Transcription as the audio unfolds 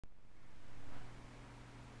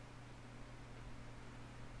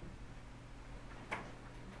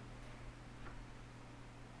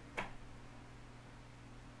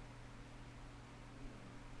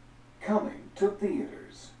to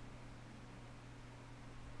theaters.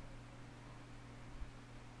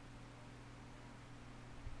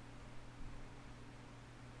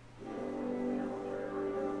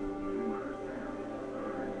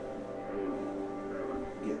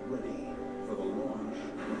 Get ready for the launch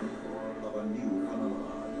of a new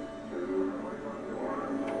phenomenon.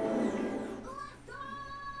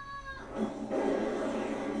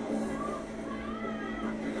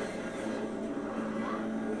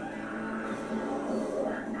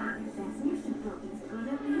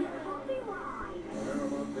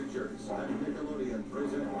 Paramount Pictures and Nickelodeon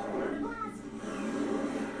present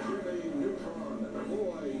Neutron,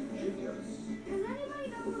 Boy Genius. Does anybody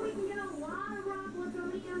know where we can get a lot of raw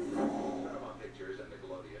plutonium? Paramount Pictures and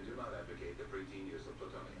Nickelodeon do not advocate the preteen use of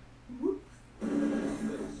plutonium. Whoops.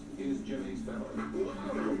 This is Jimmy's family.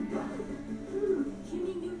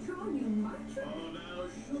 Jimmy Neutron, you marcher. Oh, now,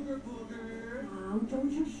 Sugar Booger. Oh,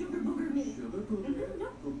 don't you sugar booger me. Sugar Booger. No.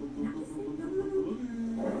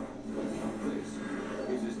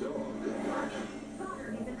 This is his dog. Father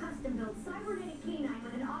is a custom-built cybernetic canine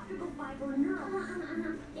with an optical fiber neural.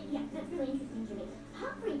 Yeah, that's really interesting, Jimmy.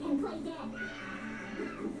 Humphrey can play dead.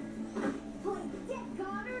 Play dead,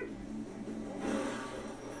 Goddard.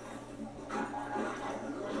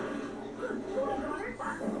 Good boy, Goddard.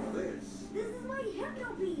 This is my hypno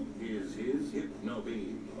beam. is his hypno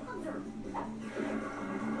beam. Hunter.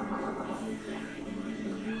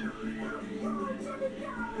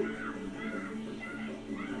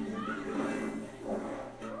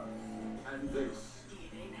 And this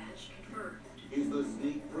DNA match confirmed. is the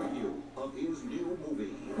sneak preview of his new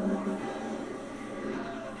movie.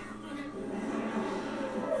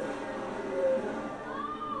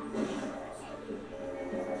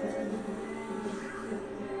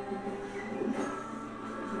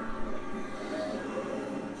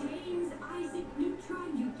 James Isaac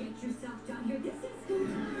Neutron, you get yourself down here. This is good.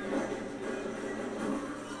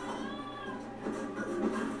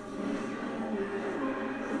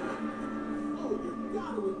 Oh, you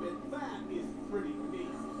gotta admit that is pretty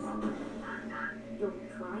neat.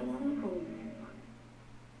 Don't try that at home.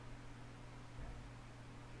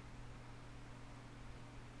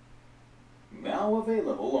 Now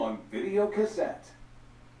available on video cassette.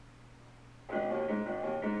 You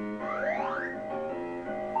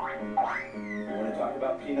want to talk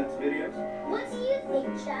about Peanuts videos? What do you think,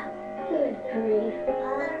 Chuck? Good grief.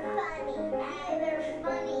 They're funny. They're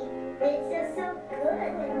funny. It's just so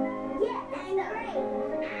good. Yeah, and great.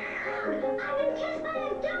 I've been kissed by a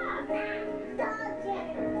dog. Dog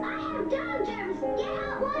germs. I have dog germs. Get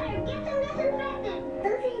hot water. Get them disinfected.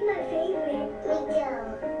 Those are my favorite. Me too.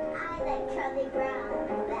 I like Charlie Brown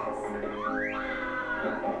best.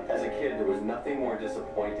 As a kid, there was nothing more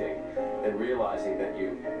disappointing than realizing that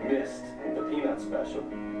you missed the Peanuts special.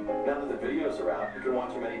 Now that the videos are out, you can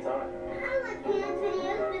watch them anytime. I like Peanuts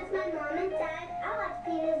videos with my mom and dad. I watch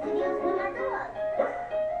Peanuts videos with my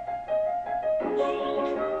dog.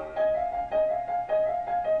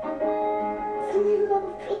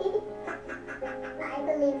 I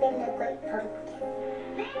believe in the great pumpkin.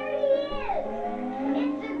 There he is!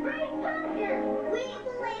 It's the great pumpkin! We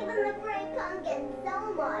believe in the great pumpkin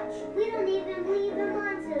so much. We don't even believe in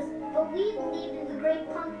monsters, but we believe in the great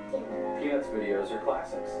pumpkin. Peanuts videos are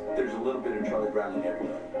classics. There's a little bit of Charlie Brown in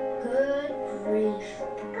everybody. Good grief.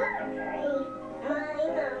 Good grief. My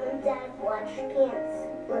mom and dad watched Peanuts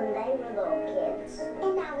when they were little kids.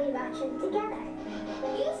 And now we watch them together.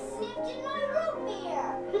 You sniffed in my root beer.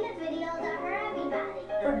 Peanut videos are for everybody.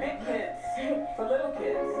 For big kids. For little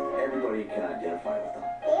kids. Everybody can identify with them.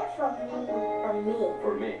 They're for me. For me.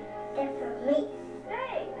 For me. They're for me.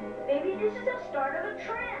 Hey, maybe this is the start of a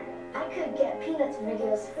trend. I could get Peanuts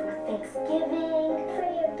videos for Thanksgiving, for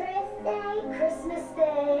your birthday, Christmas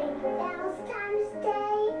Day, Valentine's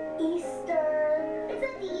Day, Easter. It's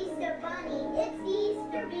not the Easter Bunny, it's the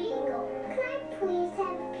Easter Beagle. Can I please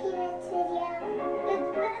have a Peanuts video? It's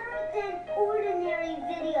better than ordinary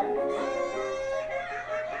videos.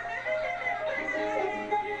 It's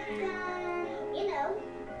better than,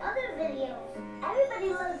 other videos. Everybody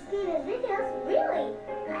loves Peanuts videos, really.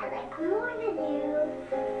 I like more than you.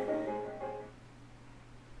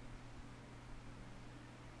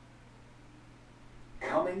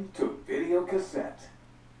 Coming to video cassette.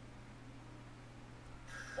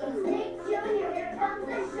 It's Nick Jr. Here comes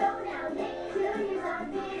the show now. Nick Jr.'s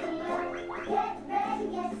on video. Get ready,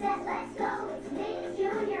 get set, let's go. It's Nick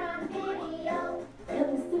Jr. on video.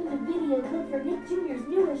 Coming soon to video, look for Nick Jr.'s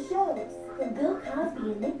newest shows. From Bill Cosby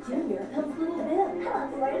and Nick Jr. comes Little Bill, Hello,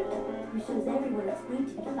 Frank. who shows everyone it's free to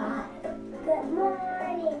be live. Good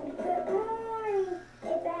morning. Good morning.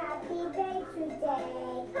 It's a happy day today.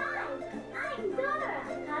 Hi, I'm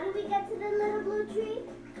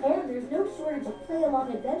no shortage of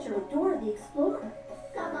play-along adventure with Dora the Explorer.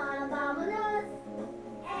 Come on, vámonos.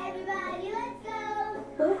 Everybody, let's go.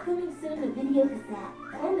 Both coming soon to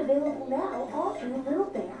Videocassette and available now all through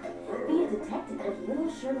Little Bear. Be a detective with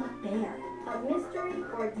Little Sherlock Bear. A mystery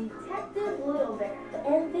for Detective Little Bear.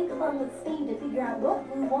 And think along with Steve to figure out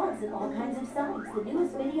what Blue wants in all kinds of signs. The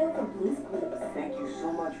newest video from Blue's Clues. Thank you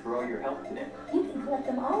so much for all your help today. You can collect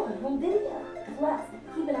them all on home video. Plus,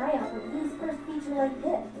 keep an eye out for Blue's first feature-length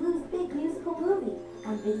hit, Blue's big musical movie,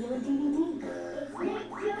 on video and DVD. It's Nick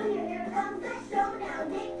Jr., here comes the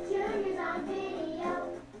showdown. Nick Jr.'s on video.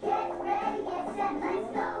 Get ready, get set, let's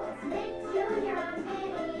go. It's Nick Jr. on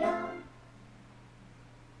video.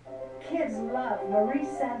 Kids love Marie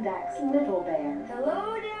Sandak's Little Bear.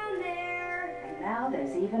 Hello down there. And now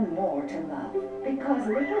there's even more to love. Because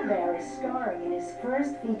Little Bear is starring in his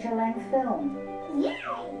first feature-length film. Yay!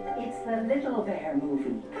 It's the Little Bear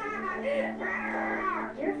movie.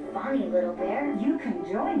 You're funny, Little Bear. You can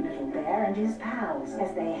join Little Bear and his pals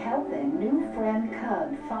as they help their new friend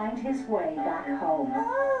Cub find his way back home.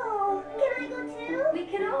 Oh, can I go too? We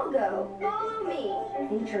can all go. Follow me.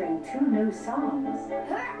 Featuring 2 new songs.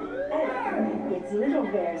 It's Little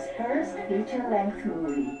Bear's first feature-length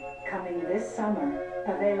movie, coming this summer.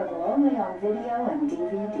 Available only on video and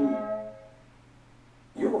DVD.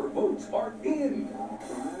 Your votes are in.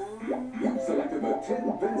 You've selected the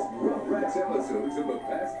 10 best Rugrats episodes of the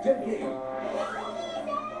past decade.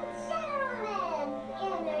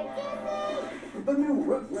 The new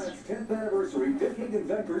Rugrats 10th Anniversary Decade in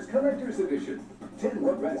Diapers Collector's Edition. 10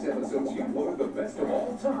 Rugrats episodes you voted the best of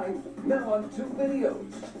all time, now on 2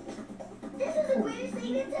 videos. This is the greatest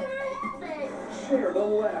thing that's ever happened. Share the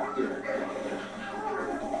laughter,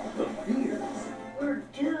 the fears, We're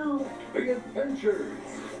doomed. the adventures,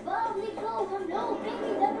 Bob Nicole from No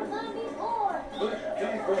Baby Never Done Before. the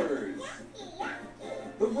diapers.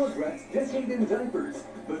 The Rugrats Decade in Diapers.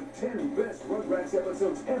 The 10 best Rugrats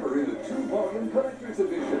episodes ever in a 2-volume collector's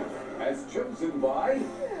edition. As chosen by...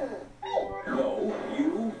 No,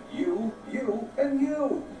 you, and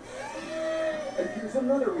you. And here's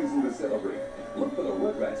another reason to celebrate. Look for the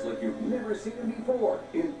Rugrats like you've never seen them before.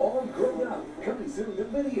 In all grown up, coming soon to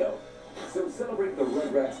video. So celebrate the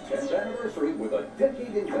Rugrats 10th anniversary with a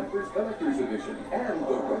Decade in Diapers collector's edition. And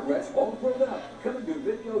the Rugrats all grown up, coming to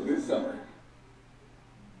video this summer.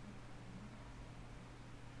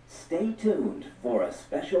 Stay tuned for a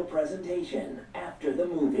special presentation after the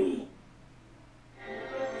movie.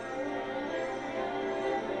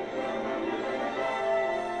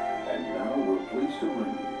 And now we're pleased to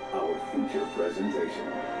bring you our feature presentation.